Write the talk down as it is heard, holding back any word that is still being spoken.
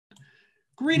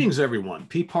Greetings, everyone.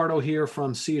 Pete Pardo here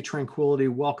from Sea of Tranquility.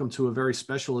 Welcome to a very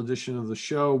special edition of the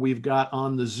show. We've got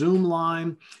on the Zoom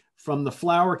line from the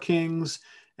Flower Kings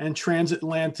and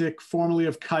Transatlantic, formerly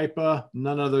of Kaipa,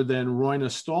 none other than Roine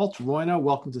Stolt. Roine,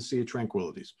 welcome to Sea of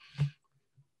Tranquilities.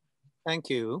 Thank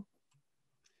you.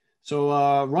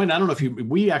 So, Roine, I don't know if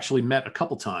we actually met a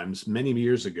couple times many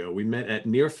years ago. We met at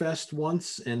Nearfest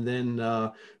once, and then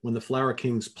when the Flower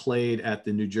Kings played at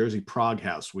the New Jersey Prague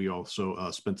House, we also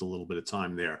spent a little bit of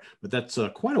time there. But that's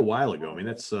quite a while ago. I mean,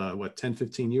 that's what, 10,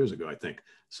 15 years ago, I think,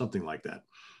 something like that.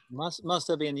 Must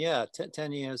have been, yeah,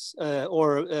 10 years.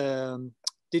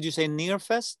 Did you say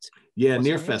Nearfest? Yeah,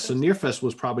 Nearfest. So Nearfest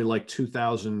was probably like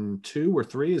 2002 or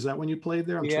 3. Is that when you played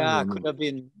there? Yeah, could have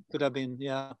been,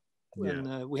 yeah.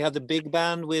 When we had the big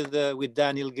band with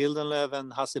Daniel Gildenlöv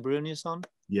and Hasse Brunison.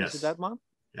 Yes. Is it that one?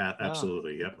 Yeah,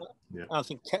 absolutely. Yep. Yeah. I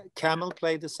think Camel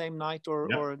played the same night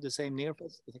or the same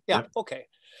Nearfest. Yeah. Yep. Okay.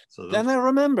 So then I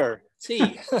remember. See,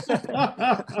 I'm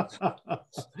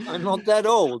not that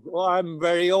old. Well, I'm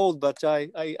very old, but I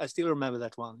still remember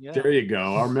that one. Yeah. There you go.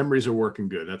 Our memories are working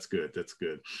good. That's good. That's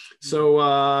good.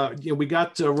 So we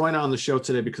got Roine on the show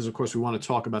today because, of course, we want to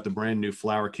talk about the brand new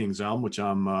Flower Kings album, which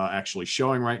I'm actually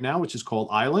showing right now, which is called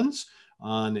Islands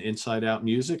on Inside Out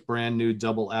Music, brand new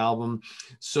double album.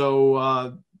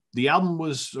 So the album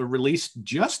was released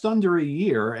just under a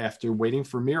year after Waiting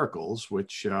for Miracles,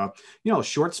 which,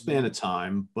 short span of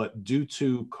time, but due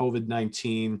to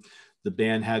COVID-19, the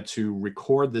band had to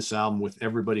record this album with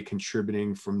everybody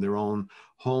contributing from their own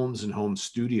homes and home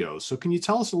studios. So can you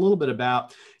tell us a little bit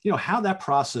about, how that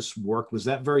process worked? Was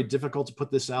that very difficult to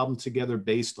put this album together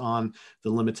based on the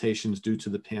limitations due to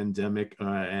the pandemic?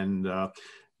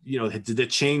 Did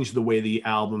it change the way the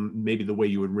album, maybe the way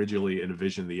you originally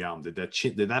envisioned the album? Did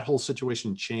that whole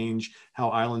situation change how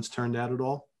Islands turned out at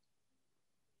all?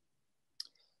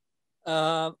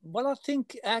 Well, I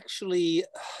think actually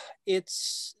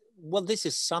this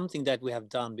is something that we have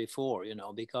done before,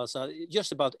 because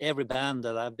just about every band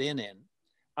that I've been in,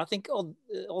 I think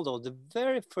although the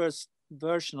very first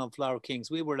version of Flower Kings,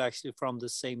 we were actually from the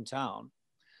same town.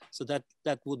 So that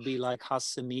would be like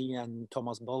Hasse, me, and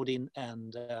Thomas Bodin,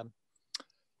 and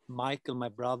Michael, my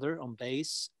brother, on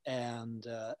bass, and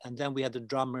then we had the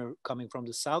drummer coming from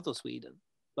the south of Sweden.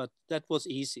 But that was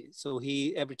easy. So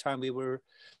every time we were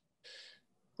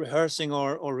rehearsing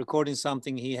or recording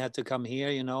something, he had to come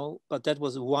here, But that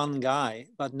was one guy.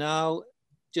 But now,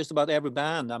 just about every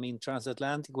band, I mean,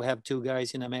 Transatlantic, we have 2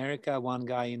 guys in America, 1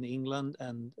 guy in England,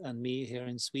 and me here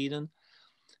in Sweden.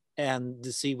 And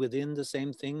the Sea Within, the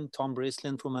same thing. Tom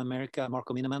Brislin from America,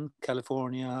 Marco Miniman,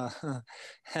 California,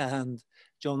 and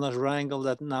Jonas Rangel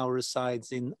that now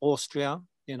resides in Austria,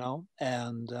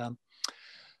 and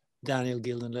Daniel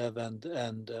Gildenlöv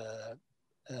and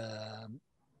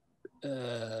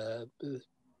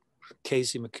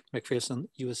Casey McPherson,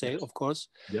 USA, of course.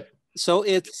 Yep. So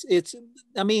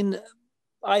I mean,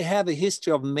 I have a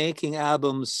history of making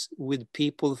albums with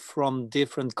people from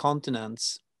different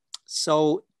continents.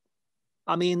 So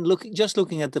I mean,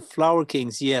 looking at the Flower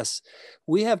Kings, yes,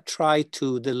 we have tried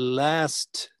the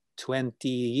last 20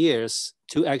 years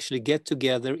to actually get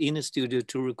together in a studio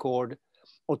to record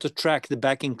or to track the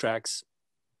backing tracks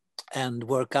and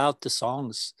work out the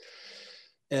songs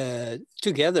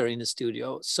together in a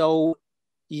studio. So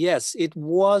yes, it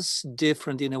was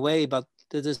different in a way, but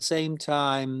at the same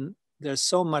time, there's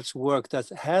so much work that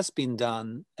has been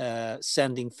done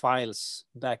sending files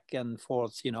back and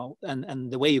forth,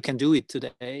 and the way you can do it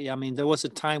today. I mean, there was a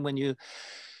time when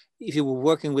if you were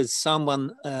working with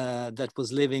someone that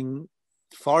was living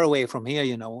far away from here,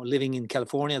 living in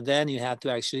California, then you had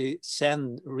to actually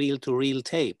send reel-to-reel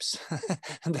tapes.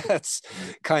 And that's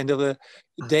kind of a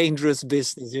dangerous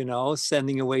business,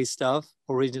 sending away stuff,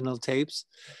 original tapes.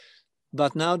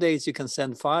 But nowadays you can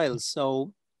send files.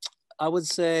 So I would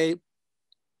say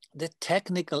the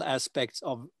technical aspects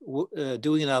of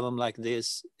doing an album like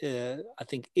this, I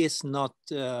think, is not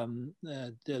the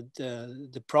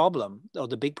problem or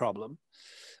the big problem.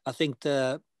 I think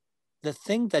the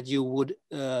thing that you would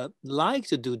like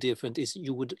to do different is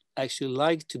you would actually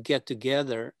like to get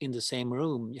together in the same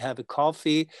room. You have a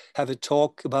coffee, have a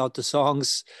talk about the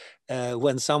songs.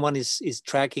 When someone is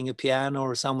tracking a piano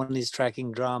or someone is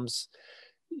tracking drums,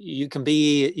 you can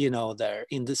be, there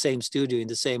in the same studio, in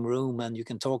the same room, and you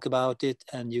can talk about it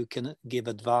and you can give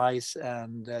advice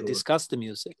and discuss the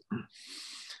music.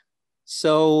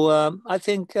 So I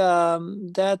think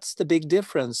that's the big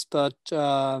difference. But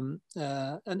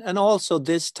and also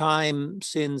this time,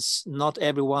 since not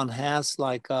everyone has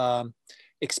like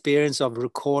experience of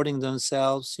recording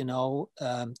themselves,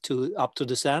 to up to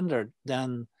the standard,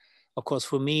 then of course,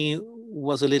 for me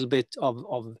was a little bit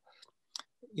of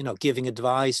giving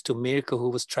advice to Mirko, who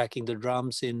was tracking the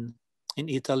drums in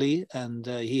Italy, and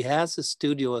he has a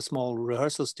studio, a small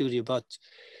rehearsal studio, but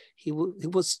he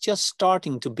was just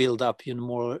starting to build up,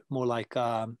 more like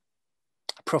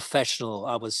professional,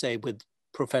 I would say, with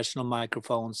professional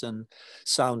microphones and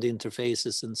sound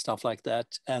interfaces and stuff like that,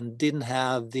 and didn't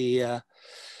have the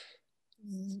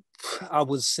I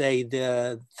would say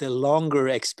the longer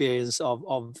experience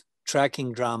of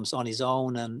tracking drums on his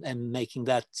own and making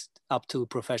that up to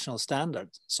professional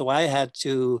standards. So I had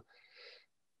to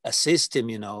assist him,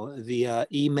 via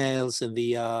emails and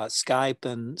via Skype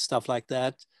and stuff like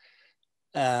that.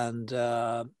 And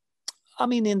I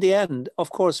mean, in the end,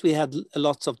 of course, we had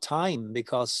lots of time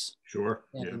because Sure.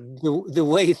 Yeah. the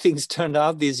way things turned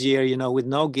out this year, with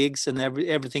no gigs and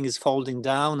everything is folding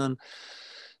down,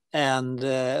 and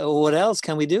what else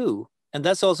can we do? And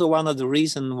that's also one of the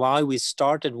reasons why we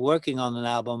started working on an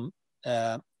album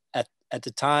at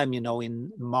the time,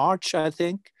 in March, I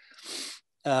think.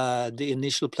 The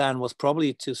initial plan was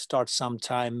probably to start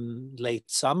sometime late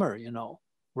summer,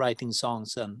 writing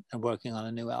songs and working on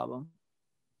a new album.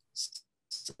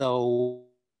 So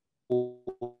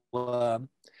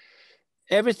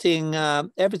everything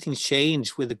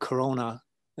changed with the Corona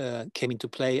came into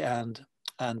play, and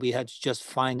we had to just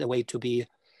find a way to be,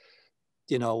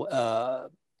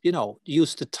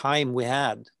 use the time we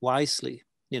had wisely,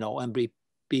 and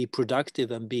be productive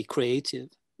and be creative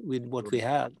with what we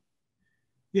had.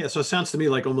 Yeah, so it sounds to me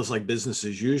like almost like business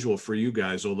as usual for you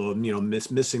guys, although,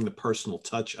 missing the personal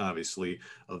touch, obviously,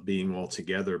 of being all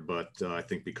together. But I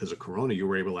think because of Corona, you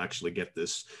were able to actually get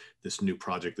this new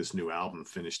project, this new album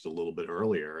finished a little bit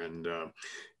earlier. And, and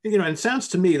it sounds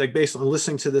to me like, based on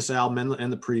listening to this album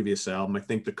and the previous album, I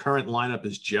think the current lineup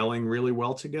is gelling really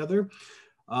well together.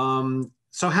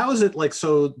 So how is it like,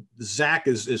 so Zach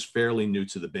is fairly new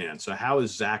to the band. So how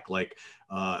is Zach like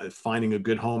finding a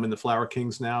good home in the Flower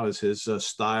Kings now? Is his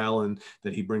style and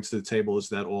that he brings to the table, is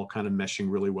that all kind of meshing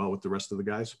really well with the rest of the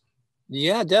guys?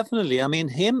 Yeah, definitely. I mean,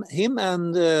 him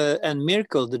and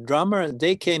Mirko, the drummer,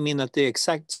 they came in at the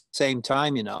exact same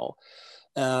time,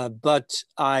 but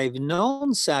I've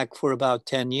known Zach for about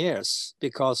 10 years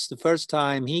because the first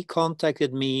time he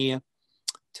contacted me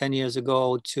 10 years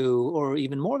ago or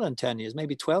even more than 10 years,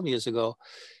 maybe 12 years ago,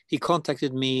 he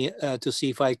contacted me to see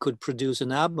if I could produce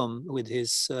an album with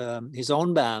his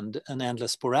own band, An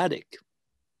Endless Sporadic.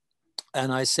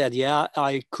 And I said, yeah,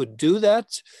 I could do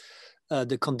that.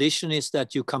 The condition is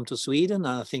that you come to Sweden.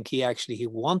 And I think he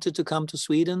wanted to come to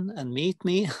Sweden and meet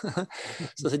me.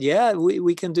 So I said, yeah,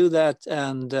 we can do that.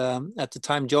 And at the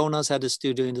time, Jonas had a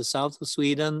studio in the south of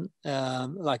Sweden,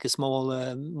 like a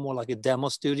small, more like a demo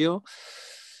studio.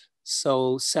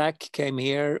 So Zach came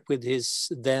here with his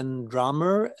then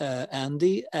drummer,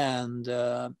 Andy, and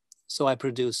so I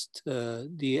produced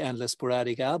the Endless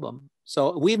Sporadic album.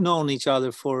 So we've known each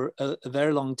other for a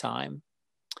very long time.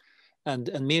 And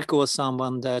Mirko was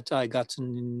someone that I got to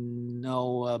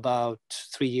know about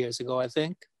 3 years ago, I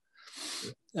think,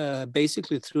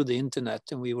 basically through the internet.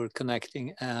 And we were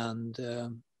connecting, and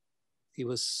he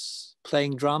was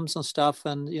playing drums and stuff.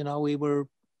 And, we were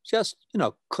just,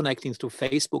 connecting through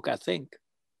Facebook, I think.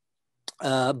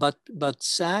 But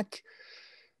Zach,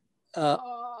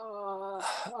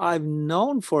 I've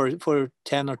known for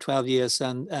 10 or 12 years,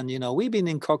 and we've been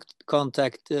in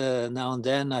contact now and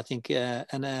then, I think,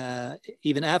 and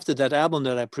even after that album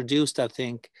that I produced, I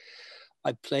think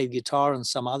I played guitar and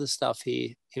some other stuff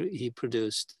he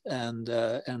produced and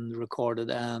recorded.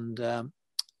 And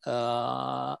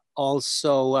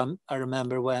also I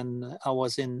remember when I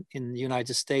was in the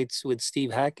United States with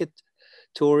Steve Hackett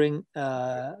touring,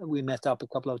 we met up a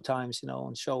couple of times,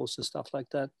 on shows and stuff like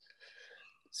that.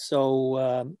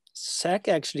 So Zach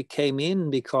actually came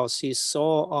in because he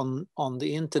saw on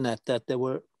the internet that there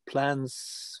were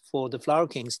plans for the Flower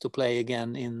Kings to play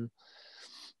again in,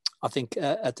 I think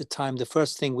at the time, the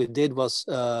first thing we did was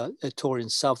a tour in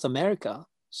South America.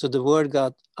 So the word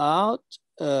got out,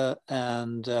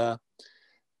 and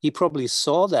he probably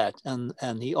saw that,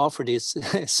 and he offered his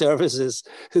services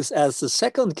as the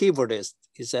second keyboardist.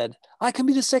 He said, I can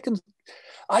be the second.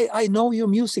 I know your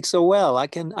music so well. I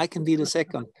can be the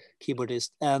second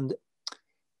keyboardist. And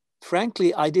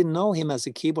frankly, I didn't know him as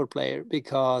a keyboard player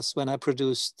because when I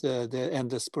produced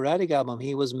the Sporadic album,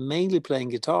 he was mainly playing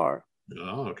guitar.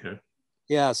 Oh, okay.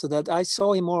 Yeah, so that I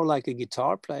saw him more like a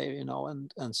guitar player,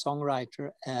 and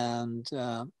songwriter.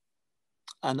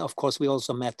 And of course, we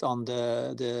also met on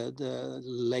the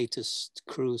latest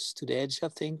cruise to the Edge, I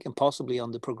think, and possibly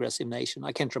on the Progressive Nation.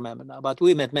 I can't remember now, but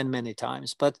we met many, many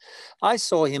times. But I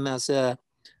saw him as a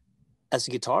as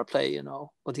a guitar player, you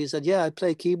know. But he said, yeah, I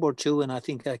play keyboard too, and I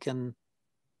think I can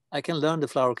learn the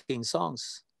Flower King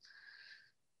songs.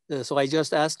 So I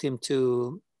just asked him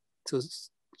to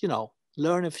you know,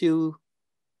 learn a few,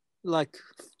 like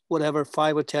whatever,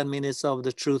 5 or 10 minutes of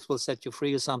The Truth Will Set You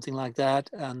Free or something like that,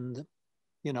 and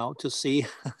you know, to see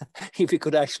if he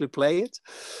could actually play it.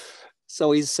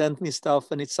 So he sent me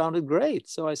stuff and it sounded great.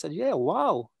 So I said, yeah,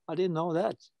 wow, I didn't know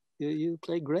that. You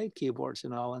play great keyboards,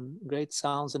 you know, and great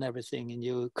sounds and everything. And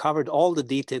you covered all the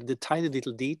detail, the tiny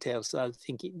little details that I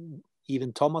think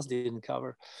even Thomas didn't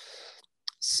cover.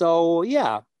 So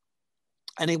yeah,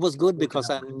 and it was good because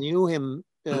I knew him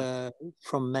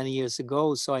from many years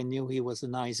ago. So I knew he was a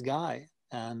nice guy.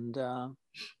 And,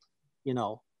 you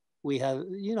know, we have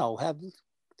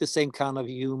the same kind of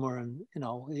humor, and you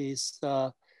know, he's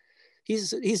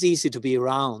easy to be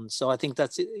around. So I think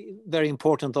that's very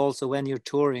important also when you're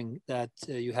touring, that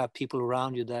you have people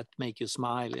around you that make you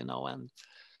smile, you know,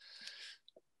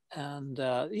 and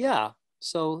yeah.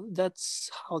 So that's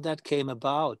how that came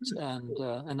about, and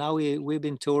now we've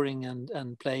been touring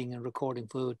and playing and recording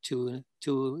for two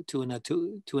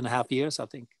and a half years, I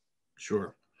think.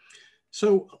 Sure.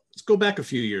 So let's go back a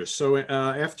few years. So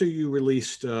after you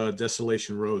released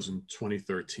Desolation Rose in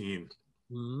 2013,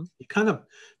 you kind of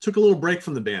took a little break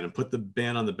from the band and put the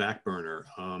band on the back burner.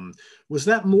 Was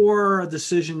that more a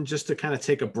decision just to kind of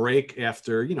take a break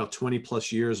after, you know, 20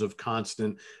 plus years of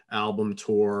constant album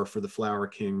tour for the Flower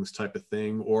Kings type of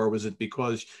thing? Or was it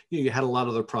because you had a lot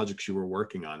of other projects you were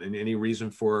working on? And any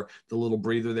reason for the little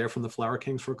breather there from the Flower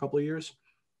Kings for a couple of years?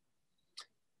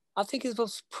 I think it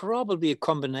was probably a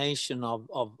combination of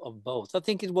both. I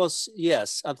think it was,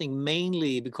 yes, I think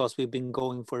mainly because we've been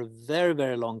going for a very,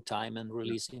 very long time and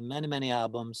releasing many, many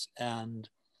albums. And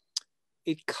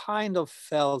it kind of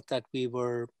felt that we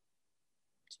were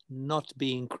not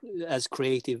being as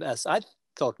creative as I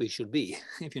thought we should be,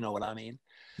 if you know what I mean.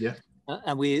 Yeah.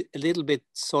 And we a little bit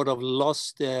sort of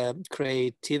lost the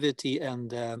creativity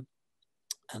and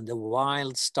the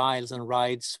wild styles and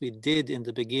rides we did in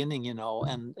the beginning, you know,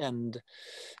 and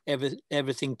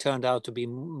everything turned out to be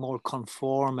more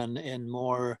conform and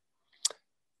more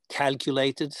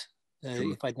calculated,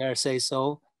 Sure. if I dare say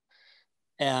so.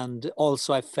 And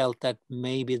also I felt that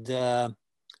maybe the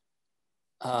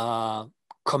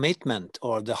commitment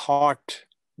or the heart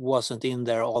wasn't in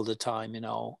there all the time, you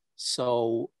know.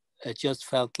 So it just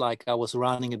felt like I was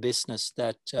running a business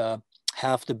that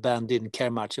half the band didn't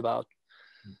care much about.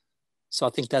 So I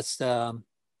think that's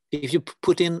if you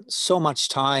put in so much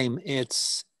time,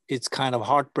 it's kind of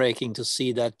heartbreaking to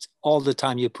see that all the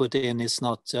time you put in is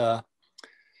not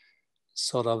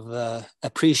sort of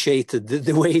appreciated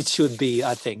the way it should be,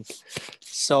 I think.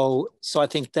 So I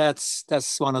think that's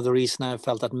one of the reasons I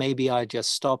felt that maybe I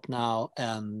just stop now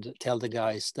and tell the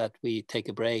guys that we take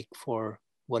a break for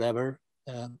whatever,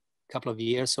 couple of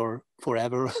years or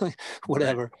forever,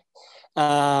 whatever.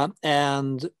 Right.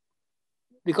 And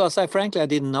because I frankly, I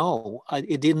didn't know.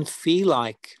 It didn't feel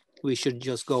like we should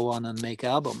just go on and make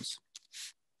albums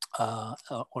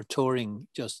or touring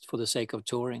just for the sake of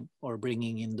touring or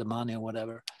bringing in the money or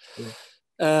whatever.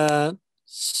 Sure.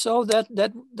 So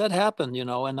that happened, you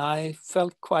know, and I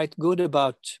felt quite good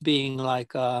about being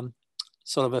like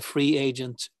sort of a free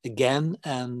agent again,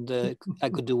 and I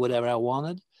could do whatever I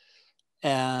wanted.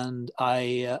 And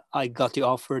I got the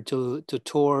offer to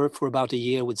tour for about a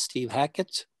year with Steve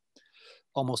Hackett,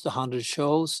 almost 100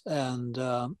 shows. And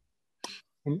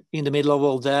in the middle of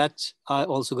all that, I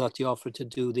also got the offer to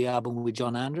do the album with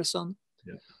John Anderson.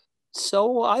 Yeah.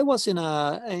 So I was in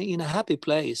a happy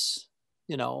place,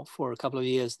 you know, for a couple of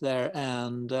years there.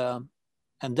 And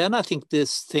then I think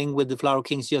this thing with the Flower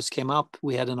Kings just came up.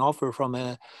 We had an offer from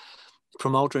a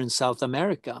promoter in South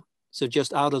America. So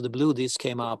just out of the blue, this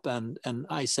came up, and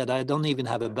I said, I don't even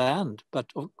have a band,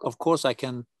 but of course I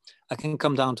can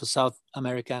come down to South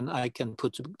America and I can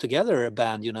put together a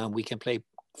band, you know, and we can play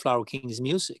Flower Kings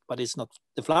music, but it's not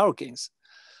the Flower Kings.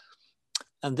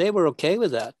 And they were okay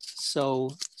with that. So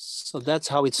that's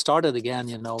how it started again,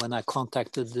 you know, and I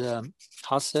contacted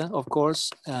Hasse, of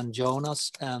course, and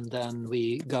Jonas, and then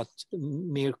we got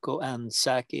Mirko and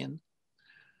Zach in.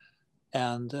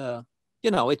 And,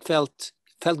 you know, it felt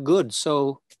good.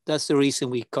 So that's the reason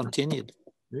we continued.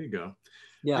 There you go.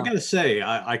 Yeah. I got to say,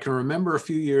 I can remember a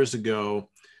few years ago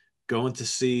going to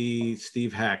see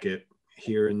Steve Hackett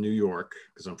here in New York,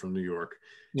 because I'm from New York.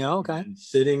 Yeah, okay.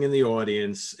 Sitting in the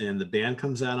audience, and the band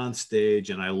comes out on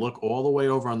stage, and I look all the way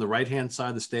over on the right-hand side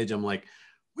of the stage. I'm like,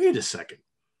 wait a second.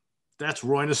 that's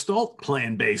Roine Stolt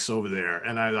playing bass over there.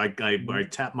 And I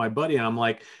tapped my buddy and I'm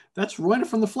like, that's Roine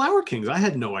from the Flower Kings. I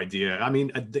had no idea. I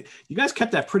mean, you guys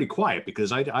kept that pretty quiet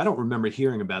because I don't remember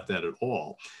hearing about that at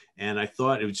all. And I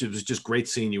thought it was just great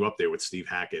seeing you up there with Steve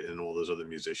Hackett and all those other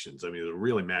musicians. I mean, it was a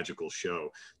really magical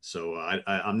show. So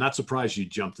I'm not surprised you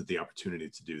jumped at the opportunity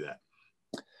to do that.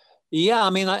 Yeah, I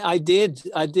mean, I did.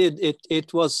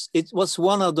 It was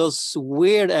one of those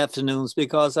weird afternoons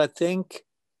because I think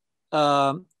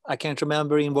I can't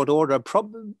remember in what order.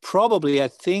 Probably, I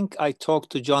think I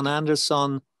talked to John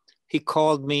Anderson. He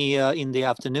called me in the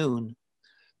afternoon,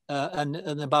 and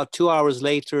about 2 hours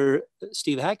later,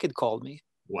 Steve Hackett called me.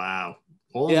 Wow.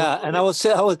 Yeah, and I was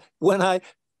when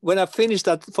I finished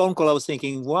that phone call, I was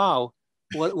thinking, wow,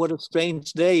 what a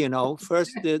strange day, you know.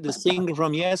 First, the singer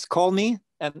from Yes called me,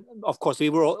 and of course we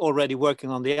were already working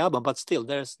on the album, but still,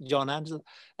 there's John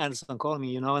Anderson calling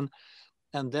me, you know,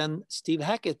 and then Steve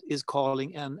Hackett is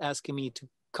calling and asking me to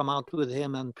come out with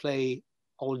him and play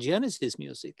old Genesis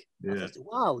music. Yeah. Thought,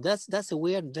 wow, that's a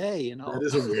weird day, you know. That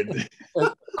is a weird day.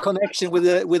 A connection with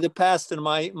the past and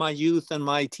my youth and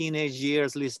my teenage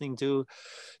years, listening to,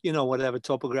 you know, whatever,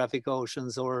 Topographic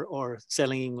Oceans or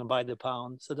Selling England by the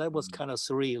Pound. So that was kind of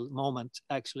surreal moment,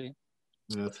 actually.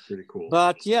 That's pretty cool.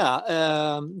 But yeah,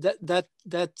 that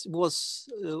was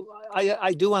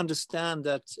I do understand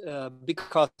that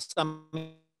because I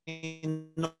mean,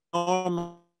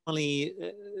 normally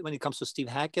when it comes to Steve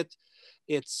Hackett,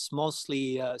 it's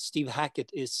mostly Steve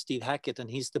Hackett is Steve Hackett and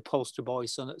he's the poster boy.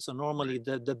 So normally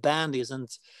the band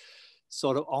isn't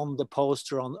sort of on the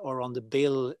poster or on the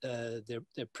bill.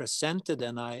 They're presented,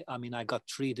 and I mean I got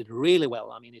treated really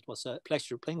well. I mean it was a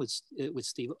pleasure playing with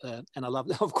Steve, and I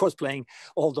loved of course playing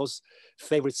all those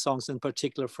favorite songs, in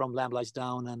particular from Lamb Lies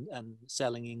Down and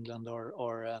Selling England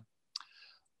or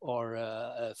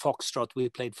Foxtrot. We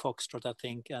played Foxtrot, I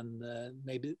think, and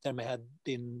maybe there may have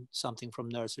been something from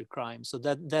Nursery Crime. So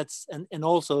that's and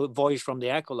also Voyage from the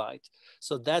Acolyte.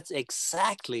 So that's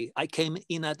exactly, I came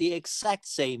in at the exact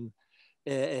same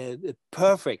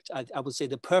perfect, I would say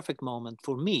the perfect moment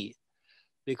for me,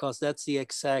 because that's the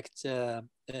exact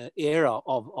era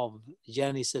of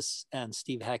Genesis and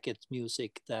Steve Hackett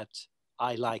music that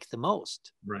I like the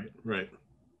most. Right.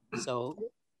 So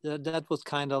that was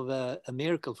kind of a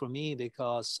miracle for me,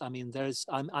 because I mean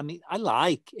I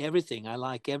like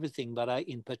everything, but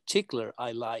in particular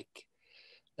I like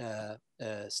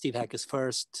Steve Hackett's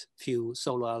first few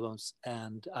solo albums,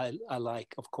 and I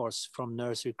like, of course, from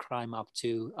Nursery Crime up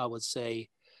to, I would say,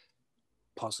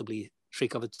 possibly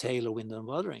Trick of a Tail or Wind and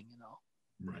Wuthering, you know.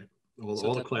 Right.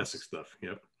 All the classic stuff.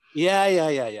 Yep.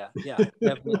 Yeah.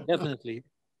 Definitely.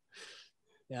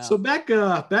 Yeah. So back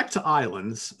to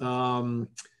Islands.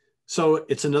 So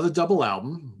it's another double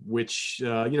album, which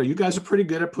you guys are pretty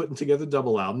good at putting together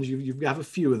double albums. You've got a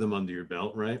few of them under your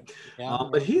belt, right? Yeah.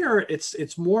 But here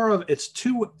it's more of it's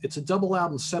a double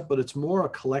album set, but it's more a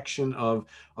collection of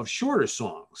shorter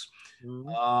songs.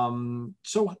 Mm-hmm.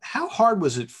 So how hard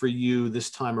was it for you this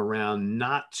time around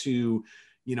not to,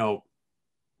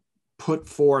 put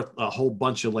forth a whole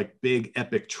bunch of like big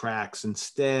epic tracks,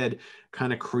 instead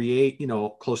kind of create,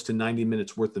 close to 90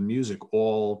 minutes worth of music,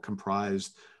 all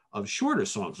comprised of shorter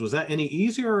songs? Was that any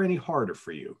easier or any harder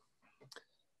for you?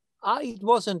 It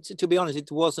wasn't, to be honest,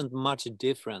 it wasn't much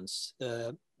difference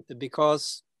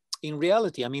because in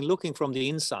reality, I mean, looking from the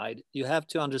inside, you have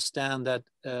to understand that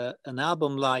an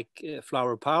album like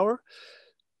Flower Power,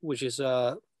 which is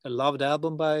a loved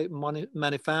album by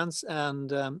many fans,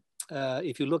 and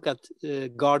if you look at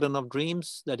Garden of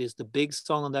Dreams, that is the big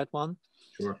song on that one.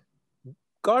 Sure.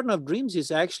 Garden of Dreams is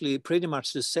actually pretty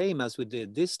much the same as we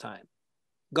did this time.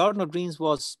 Garden of Dreams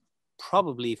was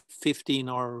probably 15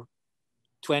 or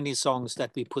 20 songs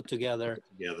that we put together.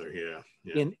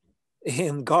 Yeah.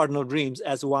 In Garden of Dreams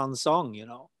as one song,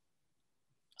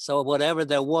 So whatever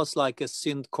there was, like a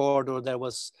synth chord, or there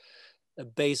was a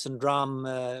bass and drum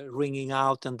ringing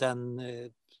out, and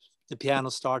then the piano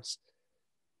starts,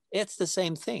 it's the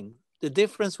same thing. The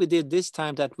difference we did this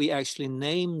time that we actually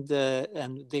named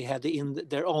and they had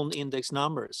their own index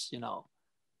numbers,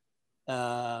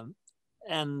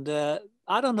 and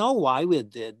I don't know why we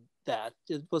did that.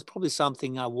 It was probably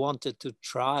something I wanted to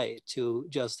try, to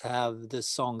just have the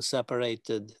songs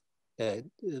separated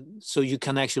so you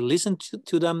can actually listen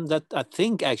to them. That I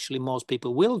think actually most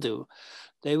people will do.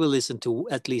 They will listen to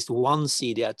at least one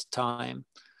CD at a time.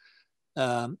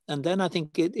 And then I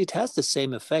think it has the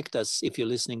same effect as if you're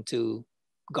listening to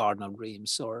Garden of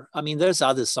Dreams, or, I mean, there's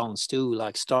other songs too,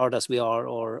 like Start As We Are,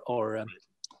 or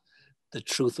The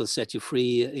Truth Will Set You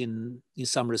Free. In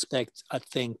some respect, I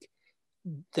think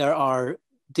there are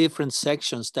different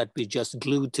sections that we just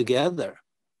glued together.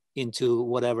 into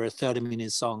whatever, a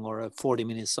 30-minute song or a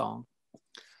 40-minute song.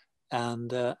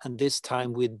 And this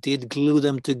time we did glue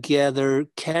them together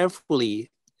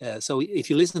carefully. So if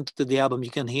you listen to the album,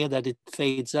 you can hear that it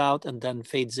fades out and then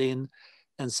fades in.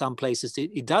 And some places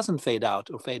it doesn't fade out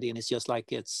or fade in. It's just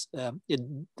like it's a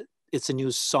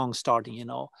new song starting, you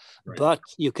know. Right. But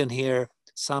you can hear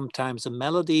sometimes a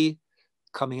melody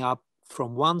coming up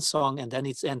from one song and then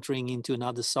it's entering into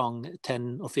another song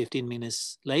 10 or 15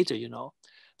 minutes later, you know.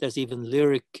 There's even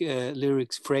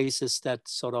lyrics phrases that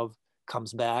sort of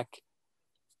comes back,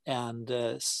 and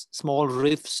small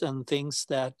riffs and things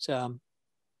that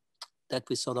that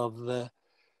we sort of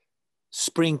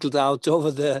sprinkled out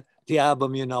over the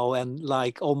album, you know, and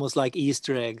like almost like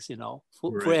Easter eggs, you know.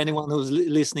 For anyone who's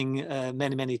listening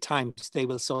many times, they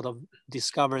will sort of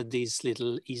discover these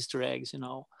little Easter eggs, you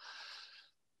know.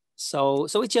 So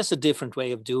it's just a different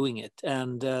way of doing it,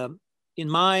 and in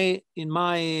my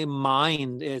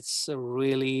mind, it's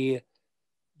really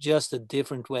just a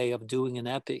different way of doing an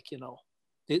epic, you know.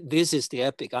 This is the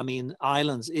epic. I mean,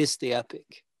 Islands is the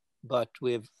epic, but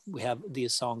we have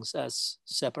these songs as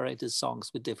separated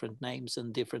songs with different names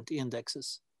and different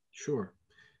indexes. Sure.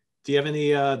 Do you have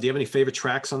any favorite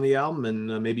tracks on the album?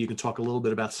 And maybe you can talk a little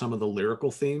bit about some of the lyrical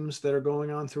themes that are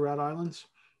going on throughout Islands.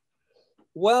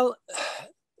 Well,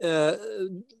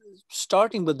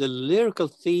 starting with the lyrical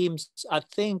themes, I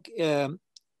think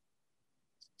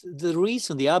the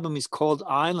reason the album is called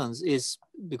Islands is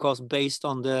because based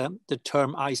on the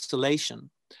term isolation.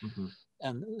 Mm-hmm.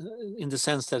 And in the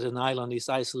sense that an island is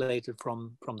isolated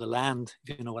from the land,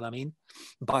 if you know what I mean,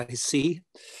 by sea.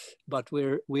 But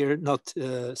we're not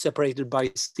separated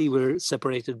by sea. We're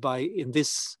separated by, in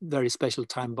this very special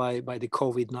time, by the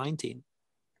COVID-19.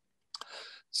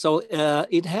 So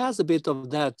it has a bit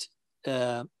of that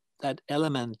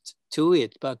element to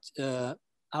it. But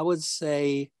I would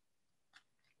say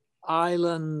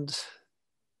Islands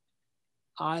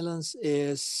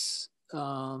is,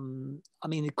 I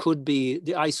mean, it could be,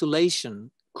 the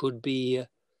isolation could be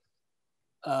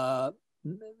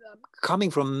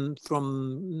coming from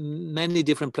many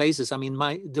different places. I mean,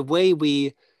 the way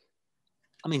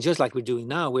just like we're doing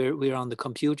now, we're on the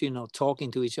computer, you know,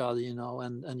 talking to each other, you know,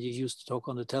 and you used to talk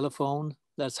on the telephone.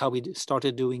 That's how we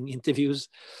started doing interviews.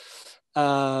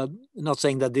 Not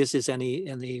saying that this is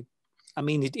any. I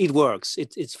mean, it works.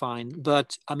 It's fine.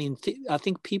 But I mean, I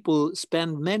think people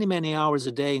spend many hours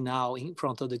a day now in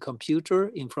front of the computer,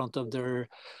 in front of their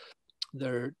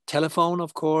telephone,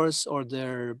 of course, or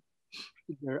their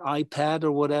iPad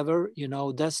or whatever. You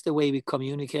know, that's the way we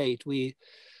communicate. We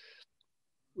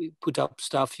put up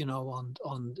stuff, you know,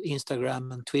 on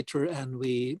Instagram and Twitter, and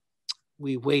we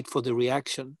wait for the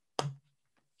reaction.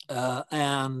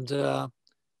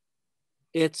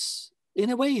 It's, in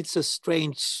a way, it's a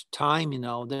strange time, you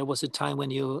know. There was a time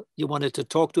when you wanted to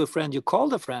talk to a friend, you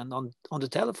called a friend on the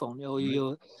telephone. You know,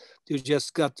 right. You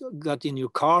just got in your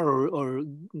car or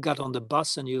got on the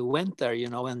bus and you went there, you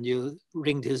know, and you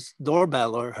ringed his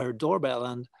doorbell or her doorbell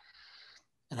and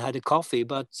had a coffee.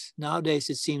 But nowadays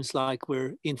it seems like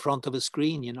we're in front of a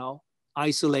screen, you know,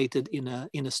 isolated in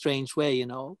a strange way, you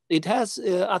know. It has,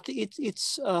 I think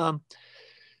it's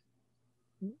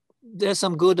there's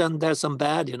some good and there's some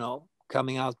bad, you know,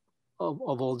 coming out of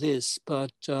all this.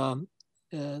 But so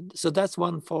that's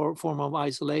one form of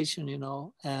isolation, you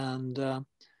know, and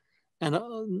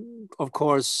of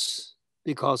course,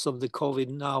 because of the COVID,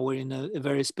 now we're in a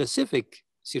very specific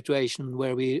situation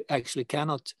where we actually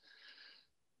cannot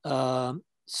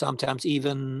sometimes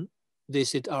even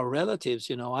visit our relatives,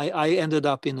 you know. I ended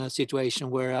up in a situation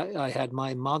where I had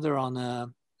my mother on a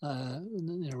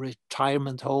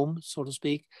retirement home, so to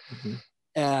speak. Mm-hmm.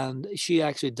 And she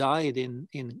actually died in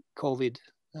COVID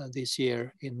this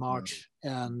year in March.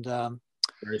 Mm-hmm. And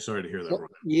very sorry to hear that.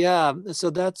 Yeah, so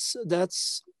that's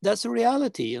a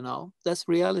reality, you know. That's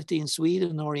reality in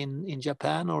Sweden or in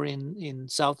Japan or in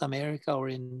South America or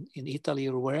in Italy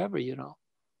or wherever, you know.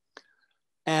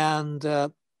 And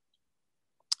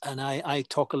I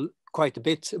talk quite a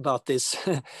bit about this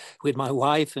with my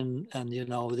wife and you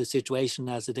know, the situation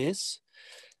as it is.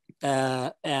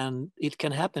 And it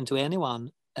can happen to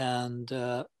anyone, and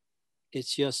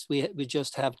it's just we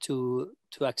just have to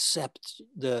accept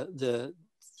the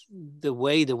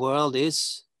way the world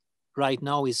is right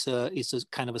now. Is a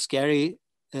kind of a scary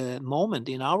moment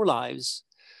in our lives,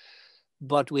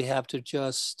 but we have to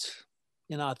just,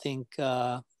 you know, I think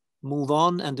move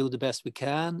on and do the best we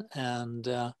can, and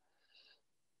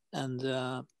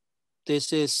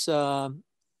this is.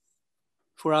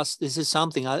 For us, this is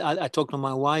something. I talked to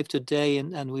my wife today,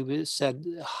 and we said,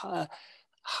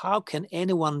 how can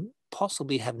anyone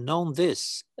possibly have known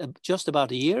this just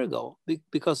about a year ago?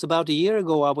 Because about a year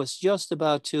ago, I was just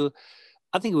about to,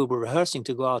 I think we were rehearsing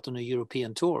to go out on a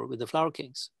European tour with the Flower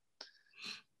Kings.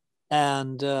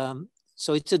 And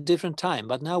so it's a different time,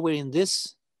 but now we're in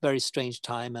this very strange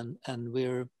time, and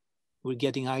we're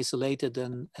getting isolated,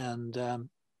 and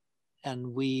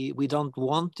we don't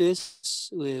want this.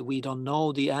 We don't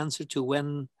know the answer to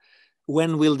when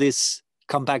will this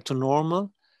come back to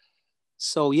normal.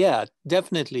 So yeah,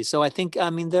 definitely. So I think, I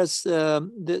mean, there's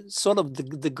the sort of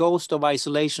the ghost of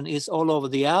isolation is all over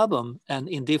the album, and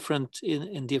in different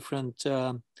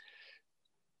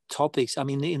topics. I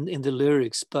mean, in the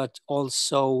lyrics, but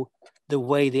also the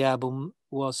way the album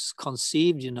was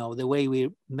conceived. You know, the way we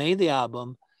made the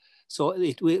album. So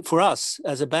for us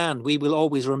as a band, we will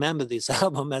always remember this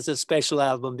album as a special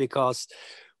album, because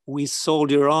we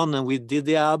soldier on and we did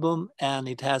the album, and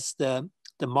it has the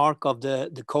mark of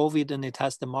the COVID, and it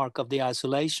has the mark of the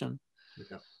isolation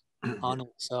on it.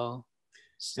 So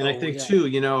and I think too,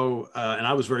 you know, and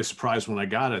I was very surprised when I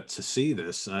got it to see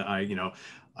this.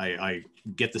 I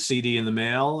get the CD in the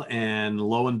mail, and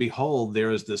lo and behold,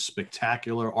 there is this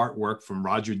spectacular artwork from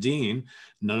Roger Dean,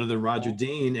 none other than Roger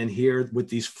Dean, and here with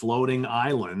these floating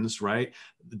islands, right?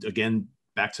 Again,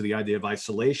 back to the idea of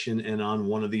isolation. And on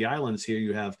one of the islands here,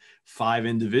 you have 5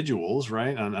 individuals,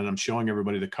 right? And I'm showing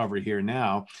everybody the cover here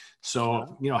now.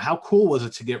 So, you know, how cool was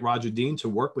it to get Roger Dean to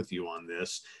work with you on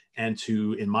this, and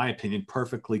to, in my opinion,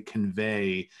 perfectly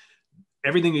convey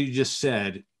everything that you just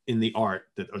said in the art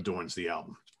that adorns the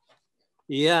album?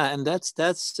 Yeah, and that's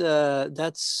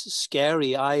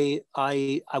scary. I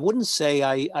wouldn't say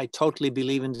I totally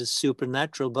believe in the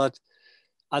supernatural, but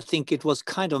I think it was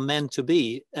kind of meant to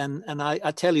be, and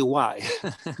I tell you why.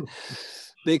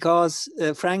 Because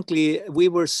frankly,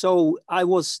 I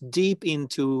was deep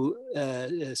into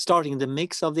starting the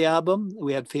mix of the album.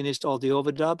 We had finished all the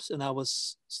overdubs, and I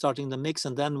was starting the mix,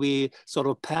 and then we sort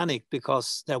of panicked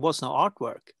because there was no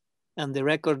artwork. And the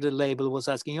record label was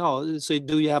asking, oh, so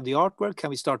do you have the artwork? Can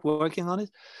we start working on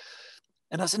it?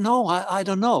 And I said, no, I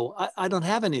don't know. I don't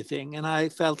have anything. And I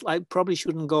felt I probably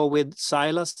shouldn't go with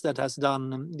Silas, that has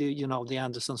done, the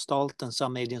Anderson Stolt and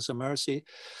some Agents of Mercy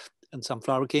and some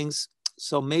Flower Kings.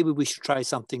 So maybe we should try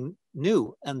something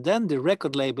new. And then the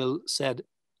record label said,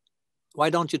 why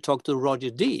don't you talk to Roger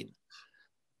Dean?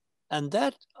 And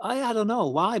that, I don't know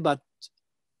why, but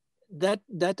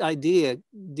that idea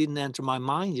didn't enter my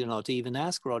mind, to even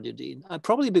ask Roger Dean.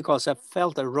 Probably because I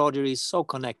felt that Roger is so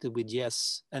connected with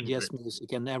Yes and Yes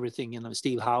music and everything,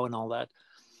 Steve Howe and all that.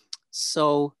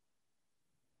 So,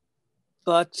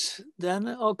 but then,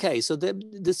 okay, so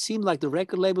this seemed like the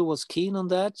record label was keen on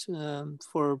that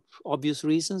for obvious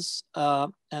reasons.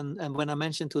 And when I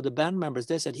mentioned to the band members,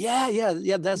 they said, yeah,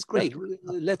 that's great.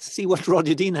 Let's see what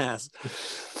Roger Dean has.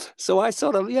 So I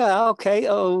sort of, okay.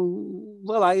 Oh,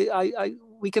 well,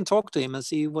 we can talk to him and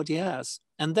see what he has.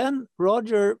 And then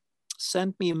Roger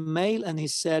sent me a mail and he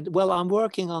said, well, I'm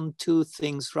working on 2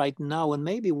 things right now, and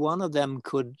maybe one of them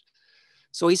could.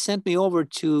 So he sent me over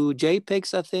to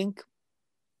JPEGs, I think.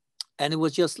 And it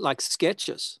was just like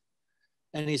sketches.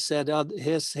 And he said,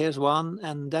 here's one.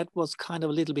 And that was kind of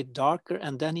a little bit darker.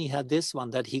 And then he had this one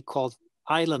that he called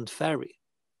Island Ferry.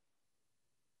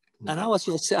 Wow. And I was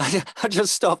I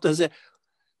just stopped and said,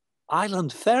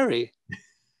 Island Ferry?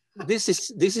 This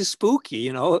is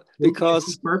spooky, because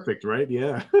it's perfect, right?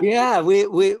 Yeah. Yeah,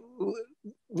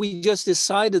 we just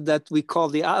decided that we call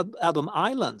the album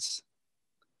Islands.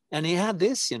 And he had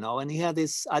this, and he had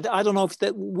this, I don't know if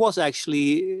that was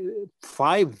actually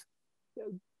 5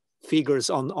 figures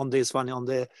on this one, on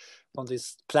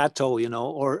this plateau,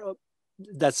 or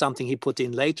that's something he put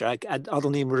in later. I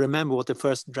don't even remember what the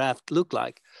first draft looked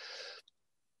like.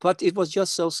 But it was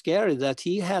just so scary that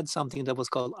he had something that was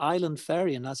called Island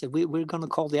Ferry. And I said, we're going to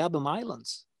call the album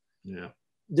Islands. Yeah.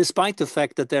 Despite the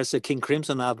fact that there's a King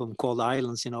Crimson album called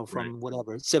Islands, from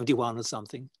whatever, 71 or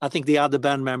something. I think the other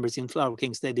band members in Flower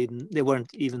Kings, they weren't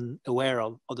even aware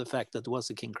of the fact that there was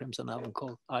a King Crimson album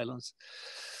called Islands.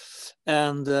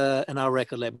 And our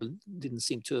record label didn't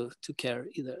seem to care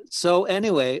either. So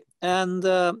anyway, and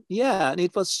and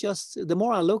it was just, the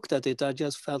more I looked at it, I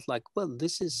just felt like, well,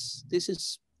 this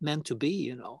is meant to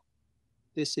be,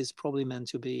 This is probably meant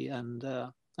to be.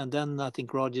 And then I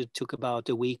think Roger took about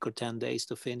a week or 10 days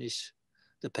to finish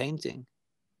the painting.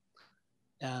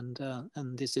 And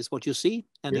this is what you see.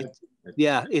 And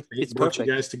it's perfect.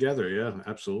 You guys together. Yeah,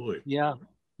 absolutely. Yeah.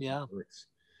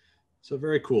 So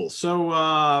very cool. So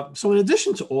in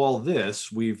addition to all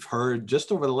this, we've heard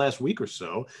just over the last week or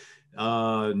so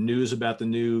news about the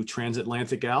new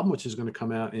Transatlantic album, which is going to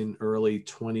come out in early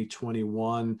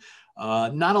 2021.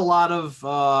 Not a lot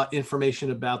of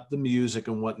information about the music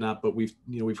and whatnot, but we've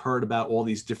heard about all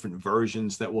these different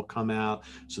versions that will come out.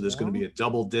 So there's going to be a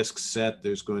double disc set.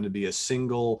 There's going to be a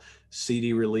single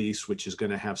CD release, which is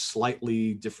going to have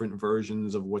slightly different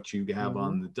versions of what you have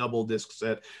on the double disc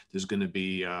set. There's going to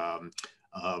be a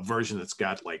version that's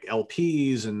got like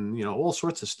LPs and all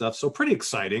sorts of stuff. So pretty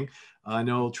exciting. I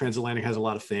know Transatlantic has a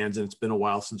lot of fans, and it's been a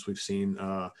while since we've seen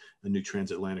a new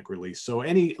Transatlantic release. So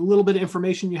any little bit of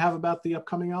information you have about the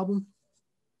upcoming album?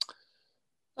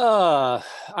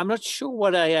 I'm not sure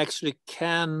what I actually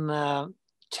can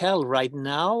tell right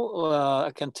now.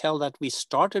 I can tell that we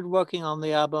started working on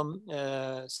the album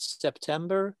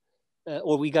September,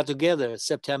 or we got together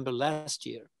September last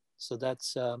year. So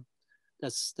that's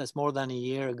more than a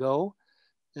year ago.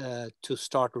 To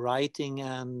start writing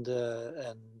and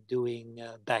doing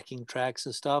backing tracks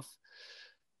and stuff.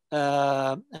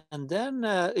 And then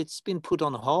it's been put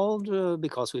on hold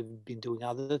because we've been doing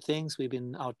other things. We've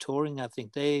been out touring. I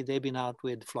think they've been out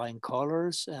with Flying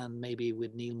Colors and maybe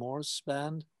with Neil Moore's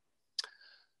band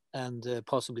and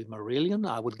possibly Marillion,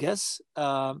 I would guess.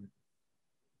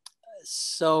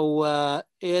 So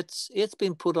it's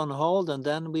been put on hold, and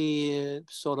then we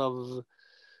sort of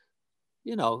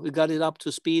we got it up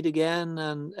to speed again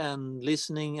and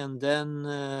listening and then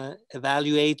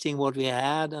evaluating what we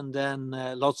had, and then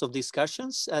lots of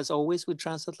discussions as always with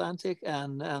Transatlantic,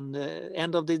 and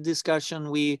end of the discussion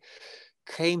we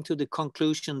came to the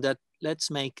conclusion that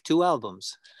let's make 2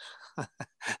 albums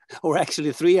or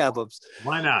actually 3 albums.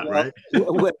 Why not, right?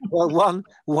 Well,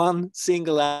 one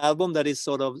single album that is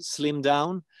sort of slimmed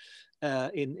down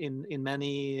in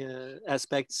many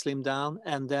aspects, slimmed down,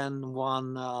 and then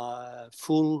one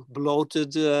full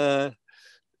bloated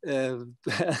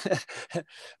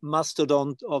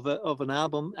mastodon of an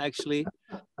album, actually.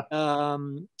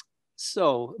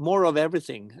 So more of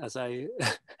everything, as I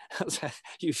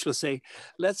usually say.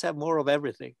 Let's have more of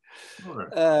everything.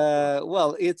 Sure.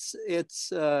 Well, it's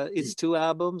 2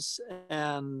 albums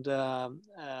and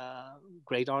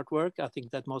great artwork. I think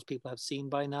that most people have seen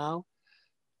by now.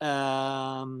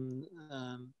 And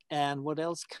what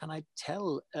else can I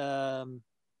tell?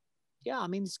 Yeah, I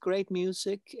mean, it's great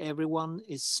music. Everyone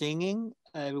is singing,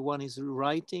 everyone is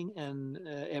writing, and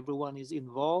everyone is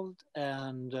involved.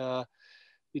 And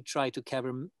we try to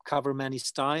cover many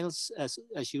styles as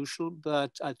usual,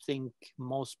 but I think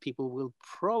most people will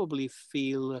probably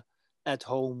feel at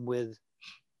home with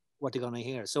what they're gonna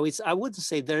hear. So I wouldn't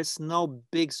say there's no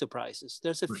big surprises.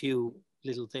 There's a few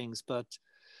little things, but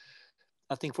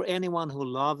I think for anyone who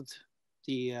loved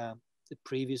the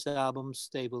previous albums,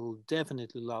 they will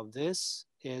definitely love this.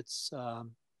 It's I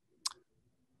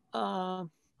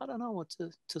don't know what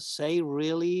to say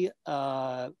really.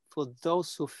 For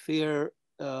those who fear,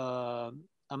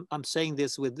 I'm saying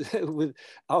this with with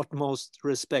utmost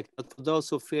respect, but for those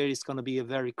who fear it's going to be a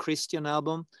very Christian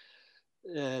album,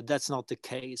 that's not the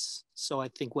case. So I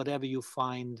think whatever you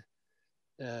find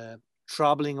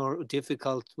troubling or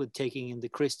difficult with taking in the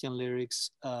Christian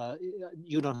lyrics,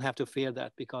 you don't have to fear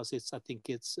that, because I think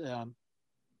it's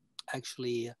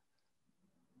actually,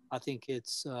 I think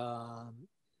it's, I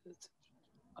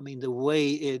mean, the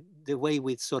way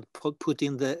we sort of put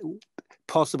in the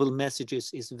possible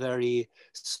messages is very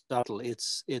subtle.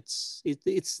 It's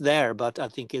there, but I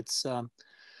think it's, I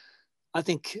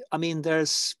mean,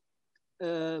 there's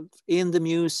in the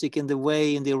music, in the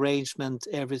way, in the arrangement,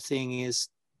 everything is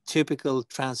typical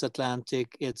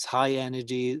Transatlantic. It's high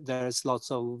energy. There's lots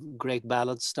of great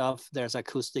ballad stuff. There's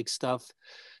acoustic stuff.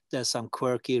 There's some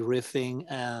quirky riffing,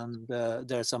 and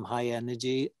there's some high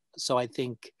energy. So I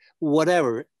think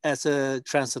whatever, as a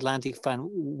Transatlantic fan,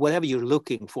 whatever you're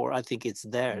looking for, I think it's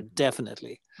there,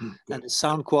 definitely. And the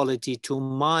sound quality, to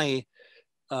my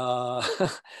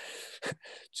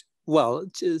well,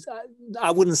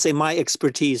 I wouldn't say my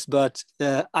expertise, but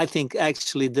I think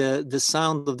actually the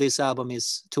sound of this album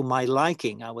is, to my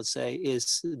liking, I would say,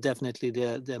 is definitely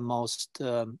the most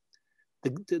the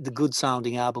good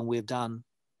sounding album we've done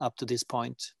up to this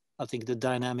point. I think the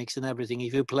dynamics and everything,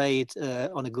 if you play it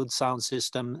on a good sound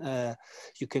system,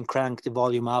 you can crank the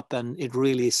volume up and it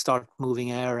really start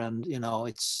moving air, and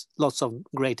it's lots of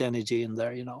great energy in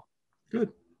there.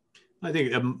 Good. I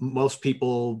think most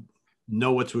people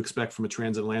know what to expect from a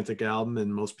Transatlantic album,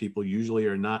 and most people usually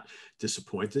are not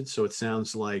disappointed. So it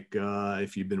sounds like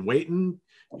if you've been waiting,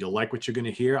 you'll like what you're going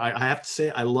to hear. I have to say,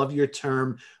 I love your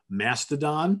term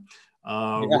mastodon.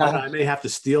 Roine, Yeah. I may have to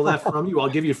steal that from you. I'll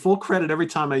give you full credit every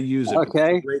time I use it. It's a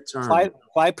Okay. great term.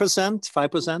 5%,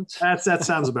 5%. That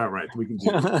sounds about right. We can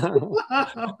do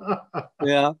that.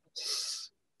 Yeah.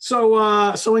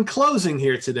 So in closing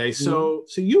here today, Mm.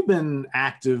 so you've been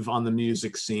active on the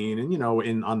music scene and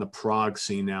in on the prog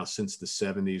scene now since the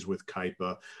 70s with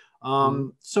Kaipa.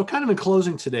 Mm. So kind of in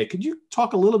closing today, could you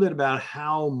talk a little bit about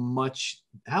how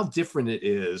different it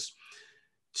is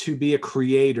to be a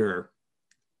creator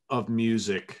of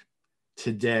music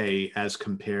today as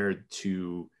compared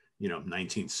to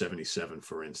 1977,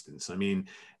 for instance? I mean,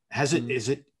 is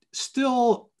it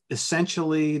still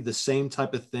essentially the same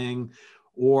type of thing,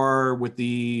 or with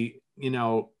the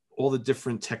all the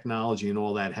different technology and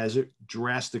all that, has it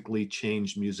drastically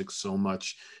changed music so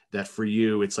much that for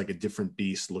you it's like a different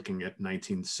beast looking at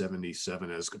 1977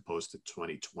 as opposed to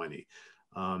 2020?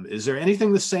 Is there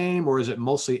anything the same, or is it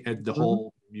mostly the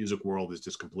whole music world is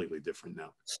just completely different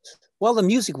now? Well, the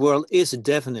music world is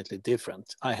definitely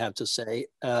different, I have to say.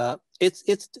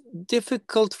 It's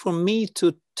difficult for me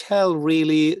to tell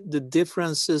really the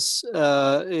differences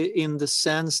in the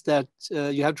sense that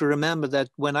you have to remember that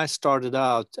when I started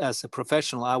out as a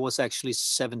professional, I was actually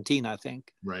 17, I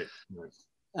think. Right. Right.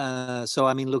 So,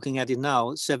 I mean, looking at it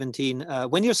now, 17,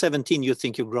 when you're 17, you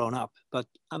think you've grown up. But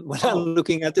when I'm Oh,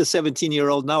 looking at the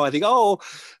 17-year-old now, I think, oh,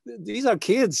 these are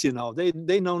kids,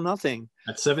 they know nothing.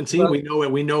 at 17, But,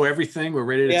 we know everything. We're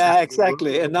ready to yeah, tackle the world.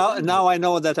 exactly. And now I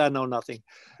know that I know nothing.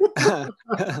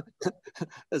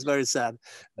 That's very sad.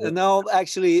 Yeah. No,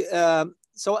 actually,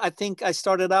 so I think I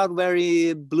started out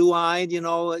very blue-eyed,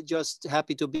 just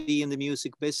happy to be in the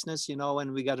music business,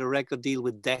 and we got a record deal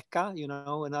with Decca,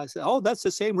 and I said, oh, that's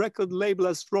the same record label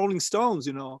as Rolling Stones,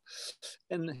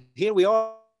 and here we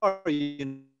are,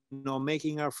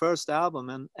 making our first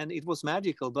album, and it was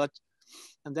magical. But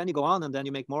and then you go on and then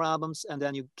you make more albums, and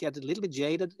then you get a little bit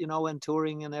jaded, and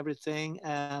touring and everything,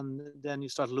 and then you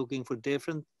start looking for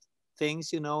different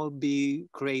things, be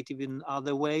creative in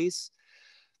other ways.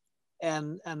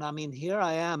 And I mean, here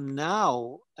I am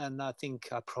now, and I think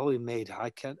I probably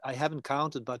I haven't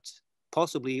counted, but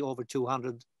possibly over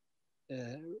 200 uh,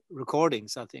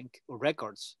 recordings, I think, or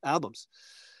records, albums.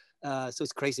 So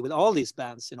it's crazy with all these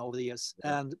bands, over the years.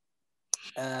 Yeah. And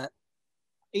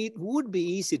it would be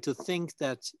easy to think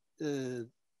that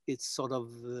it's sort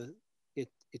of it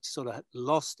sort of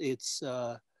lost its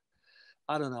I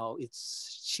don't know,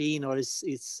 its sheen, or it's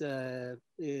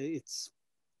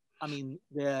I mean,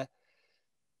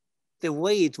 the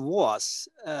way it was,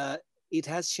 it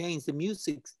has changed. The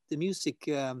music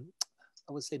I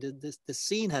would say the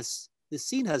scene has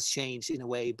changed in a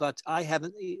way, but I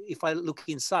haven't. If I look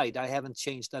inside, I haven't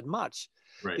changed that much,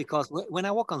 Right. because when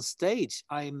I walk on stage,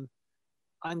 I'm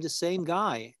the same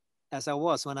guy as I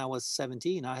was when I was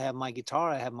 17. I have my guitar,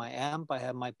 I have my amp, I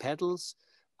have my pedals.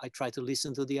 I try to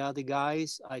listen to the other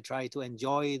guys. I try to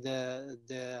enjoy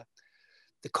the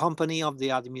company of the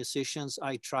other musicians.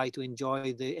 I try to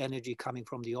enjoy the energy coming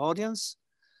from the audience.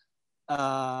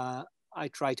 I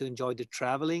try to enjoy the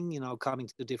traveling, coming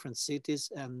to different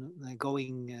cities and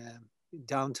going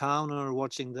downtown, or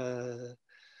watching the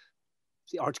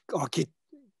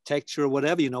architecture or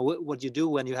whatever, what you do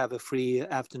when you have a free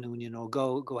afternoon,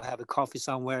 go have a coffee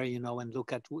somewhere, and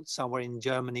look at somewhere in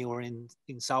Germany or in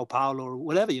Sao Paulo or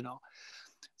whatever,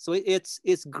 So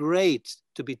it's great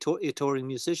to be a touring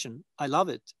musician. I love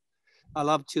it. I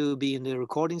love to be in the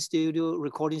recording studio.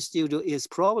 Recording studio is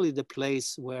probably the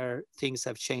place where things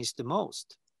have changed the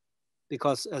most,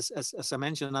 because as I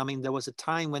mentioned, I mean, there was a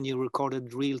time when you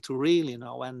recorded reel to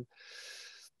reel, and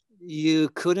you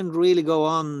couldn't really go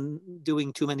on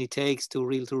doing too many takes to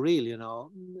reel,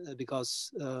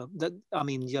 because that, I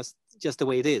mean, just the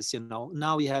way it is,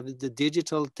 Now you have the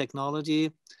digital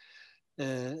technology.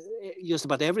 Just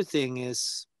about everything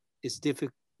is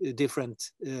different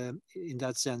in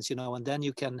that sense, and then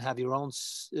you can have your own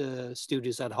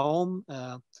studios at home,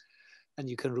 and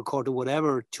you can record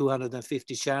whatever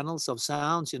 250 channels of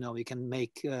sounds. You can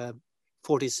make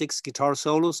 46 guitar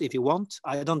solos if you want.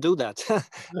 I don't do that.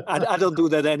 I don't do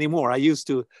that anymore. I used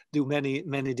to do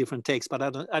many different takes, but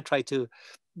I try to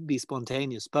be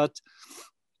spontaneous. But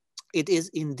it is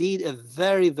indeed a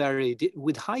very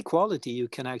with high quality. You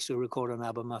can actually record an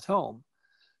album at home.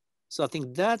 So I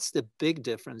think that's the big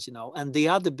difference, And the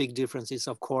other big difference is,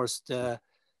 of course, I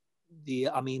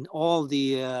mean, all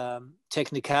the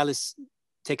technicalities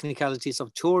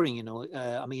of touring.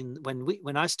 I mean,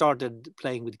 when I started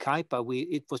playing with Kaipa,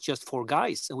 it was just 4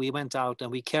 guys, and we went out and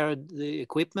we carried the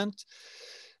equipment.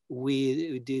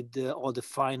 We did all the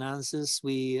finances.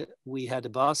 We had a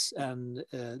bus and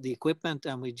the equipment,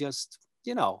 and we just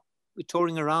we're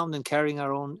touring around and carrying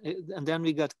our own, and then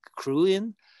we got crew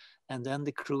in, and then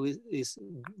the crew is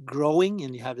growing,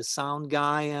 and you have a sound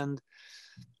guy,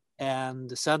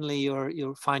 and suddenly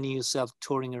you're finding yourself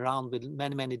touring around with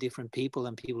many different people,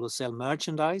 and people who sell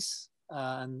merchandise,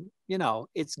 and you know,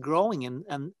 it's growing,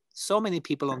 and so many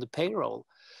people on the payroll.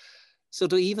 So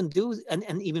to even do,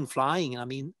 and even flying, I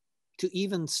mean, to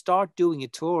even start doing a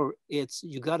tour,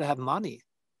 you got to have money.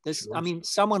 Sure. I mean,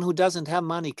 someone who doesn't have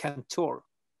money can't tour.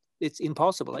 It's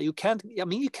impossible. You can't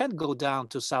go down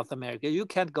to South America. You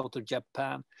can't go to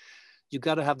Japan. You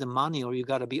got to have the money, or you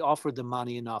got to be offered the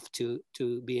money enough to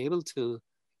be able to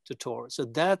tour. So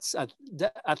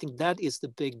I think that is the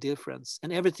big difference.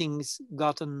 And everything's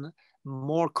gotten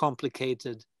more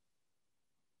complicated.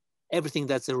 Everything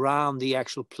that's around the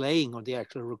actual playing or the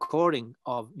actual recording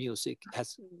of music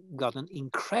has gotten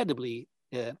incredibly,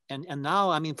 and now,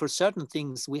 I mean, for certain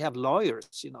things, we have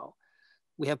lawyers, you know,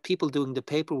 we have people doing the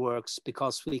paperwork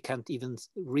because we can't even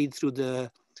read through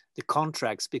the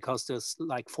contracts, because there's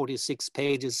like 46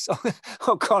 pages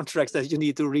of contracts that you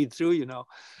need to read through, you know.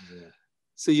 Yeah.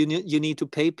 So you need to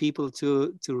pay people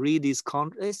to read these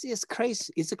contracts. It's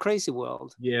crazy. It's a crazy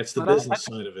world. Yeah, it's the business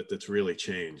side of it that's really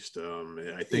changed.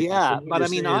 I think. Yeah, but I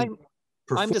mean, I'm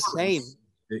the same.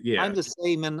 Yeah, I'm the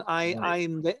same, and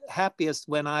I'm the happiest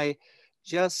when I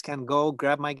just can go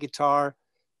grab my guitar,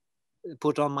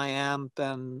 put on my amp,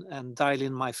 and dial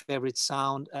in my favorite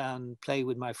sound and play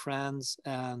with my friends,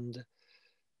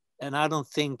 and I don't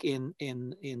think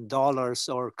in dollars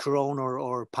or kroner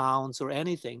or pounds or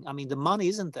anything. I mean, the money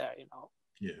isn't there, you know.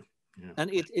 Yeah. Yeah.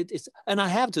 And it's, and I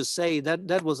have to say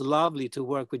that was lovely to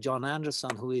work with John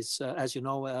Anderson, who is, as you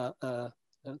know,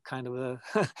 kind of a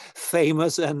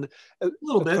famous and a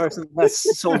person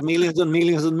that's sold millions and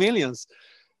millions and millions.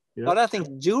 Yep. But I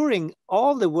think during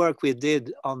all the work we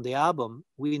did on the album,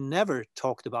 we never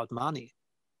talked about money.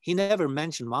 He never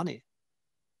mentioned money.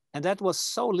 And that was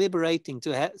so liberating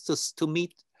to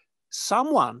meet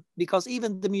someone, because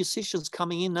even the musicians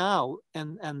coming in now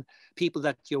and people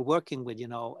that you're working with, you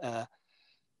know,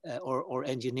 or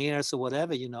engineers or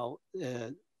whatever, you know,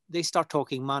 they start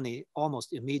talking money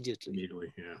almost immediately.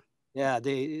 Immediately, yeah. Yeah,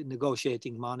 they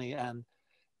negotiating money,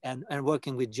 and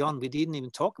working with John, we didn't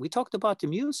even talk. We talked about the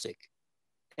music,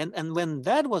 and when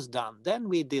that was done, then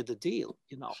we did a deal,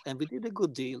 you know, and we did a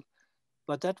good deal.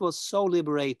 But that was so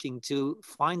liberating to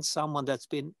find someone that's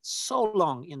been so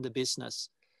long in the business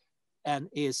and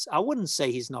I wouldn't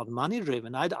say he's not money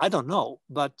driven. I don't know,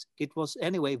 but it was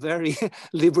anyway very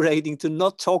liberating to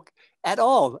not talk at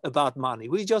all about money.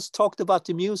 We just talked about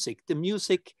the music. The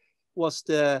music was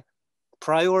the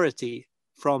priority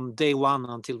from day one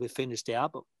until we finished the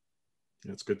album.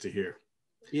 That's good to hear.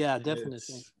 Yeah,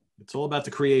 definitely. It's all about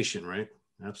the creation, right?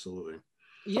 Absolutely.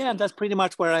 Yeah, that's pretty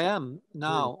much where I am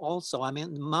now. Also, I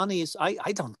mean, money is,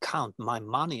 I don't count my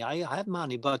money. I have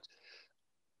money, but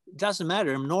it doesn't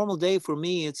matter. A normal day for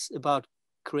me, it's about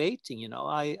creating, you know.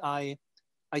 I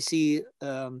see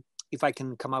if I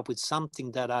can come up with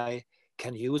something that I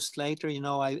can use later, you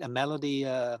know, a melody,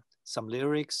 some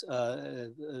lyrics,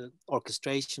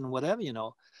 orchestration, whatever, you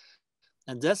know.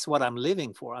 And that's what I'm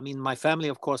living for. I mean, my family,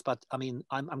 of course, but I mean,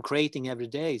 I'm creating every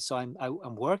day. So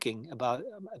I'm working about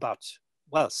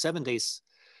well, 7 days.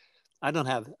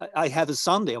 I have a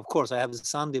Sunday, of course, I have a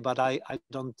Sunday, but I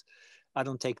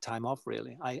don't take time off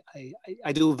really.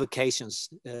 I do vacations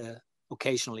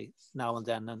occasionally now and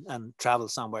then, and travel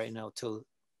somewhere, you know, to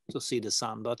see the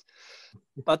sun.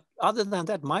 But other than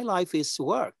that, my life is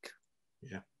work.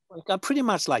 Yeah. I'm pretty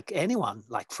much like anyone,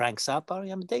 like Frank Zappa.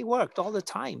 I mean, they worked all the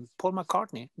time. Paul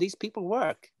McCartney, these people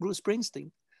work. Bruce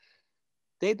Springsteen.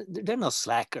 They're not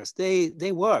slackers.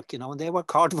 They work, you know, and they work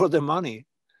hard for their money.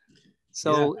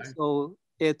 So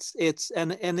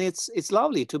it's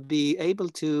lovely to be able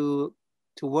to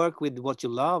work with what you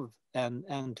love,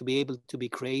 and to be able to be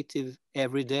creative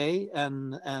every day,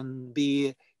 and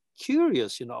be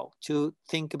curious, you know, to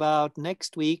think about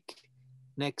next week,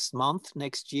 next month,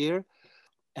 next year,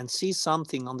 and see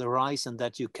something on the horizon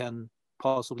that you can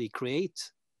possibly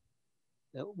create.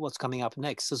 What's coming up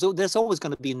next. So there's always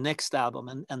going to be next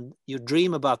album, and you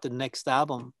dream about the next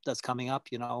album that's coming up,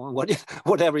 you know,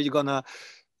 whatever you're gonna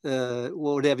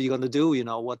do, you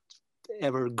know,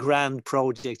 whatever grand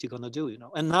project you're gonna do, you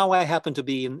know. And now I happen to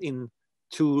be in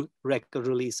 2 record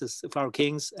releases, Flower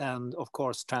Kings, and of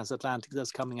course Transatlantic,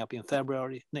 that's coming up in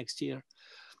February next year.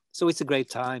 So it's a great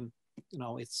time, you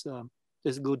know. It's a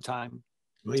good time.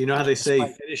 Well, you know how they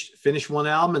say, finish one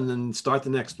album and then start the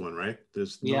next one, right?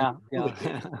 Yeah.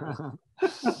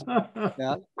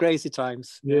 Crazy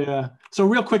times. Yeah. So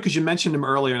real quick, because you mentioned him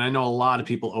earlier, and I know a lot of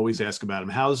people always ask about him.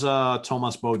 How's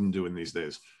Thomas Boden doing these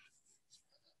days?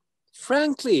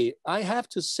 Frankly, I have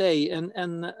to say, and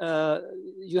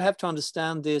you have to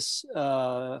understand this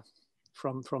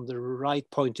from the right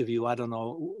point of view. I don't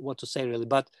know what to say really,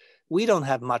 but we don't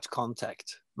have much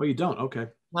contact. Oh, you don't? Okay.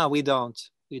 No, we don't.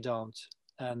 We don't.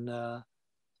 And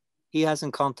he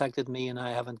hasn't contacted me, and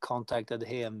I haven't contacted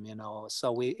him. You know,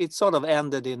 so it sort of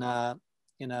ended in a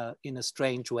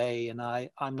strange way. And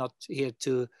I'm not here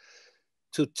to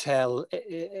tell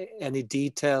any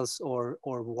details or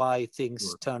why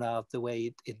things turn out the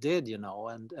way it did, you know,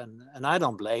 and I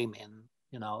don't blame him,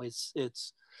 you know. It's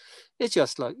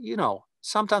just like, you know,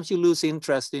 sometimes you lose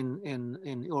interest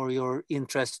in or your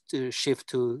interest to shift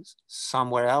to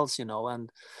somewhere else, you know,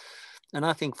 and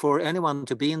I think for anyone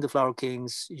to be in the Flower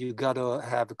Kings, you gotta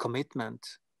have a commitment.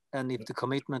 And if the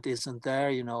commitment isn't there,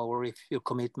 you know, or if your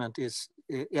commitment is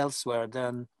elsewhere,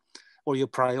 then, or your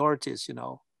priorities, you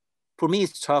know, for me,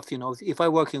 it's tough, you know, if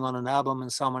I'm working on an album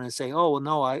and someone is saying, oh,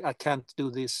 no, I can't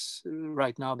do this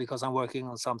right now because I'm working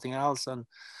on something else. And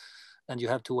you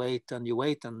have to wait and you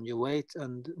wait and you wait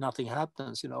and nothing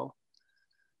happens, you know,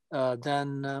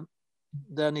 then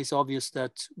it's obvious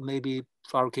that maybe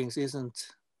Flower Kings isn't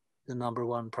the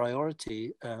 #1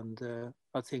 priority. And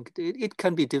I think it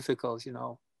can be difficult, you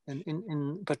know, and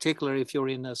in particular, if you're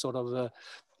in a sort of a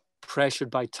pressured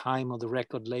by time, or the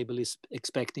record label is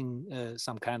expecting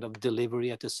some kind of delivery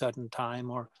at a certain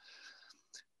time.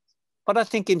 But I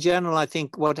think in general, I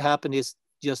think what happened is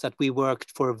just that we worked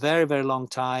for a very, very long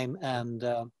time, and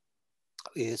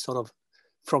sort of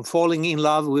from falling in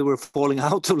love, we were falling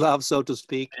out of love, so to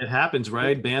speak. It happens,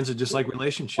 right? Bands are just like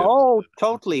relationships. Oh,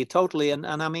 totally. And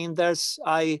I mean,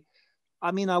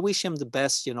 I mean, I wish him the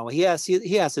best. You know, he has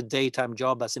a daytime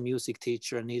job as a music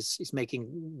teacher, and he's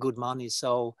making good money.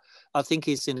 So I think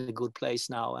he's in a good place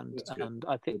now. And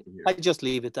I think I just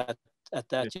leave it at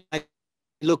that. Yeah. I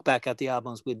look back at the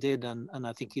albums we did, and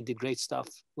I think he did great stuff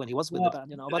when he was with the band.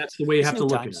 You know, but that's the way you have to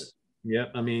look at it. Yeah,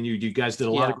 I mean, you guys did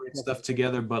a lot of great stuff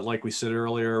together, but like we said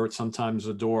earlier, sometimes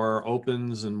a door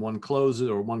opens and one closes,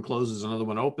 or one closes, another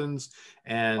one opens,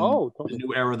 and the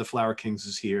new era of the Flower Kings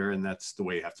is here, and that's the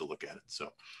way you have to look at it.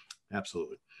 So,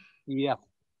 absolutely. Yeah.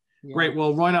 Great.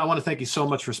 Well, Roine, I want to thank you so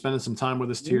much for spending some time with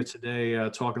us here today,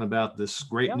 talking about this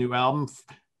great new album,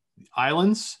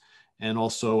 Islands, and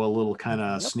also a little kind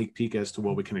of sneak peek as to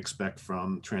what we can expect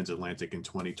from Transatlantic in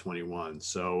 2021.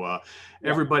 So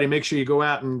everybody, make sure you go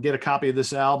out and get a copy of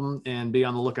this album and be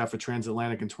on the lookout for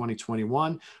Transatlantic in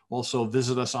 2021. Also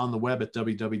visit us on the web at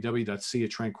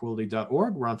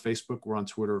www.seaoftranquility.org. We're on Facebook, we're on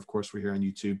Twitter, of course, we're here on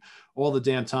YouTube all the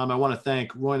damn time. I want to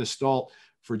thank Roine Stolt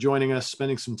for joining us,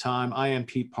 spending some time. I am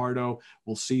Pete Pardo.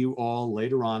 We'll see you all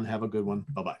later on. Have a good one.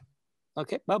 Bye-bye.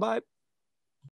 Okay, bye-bye.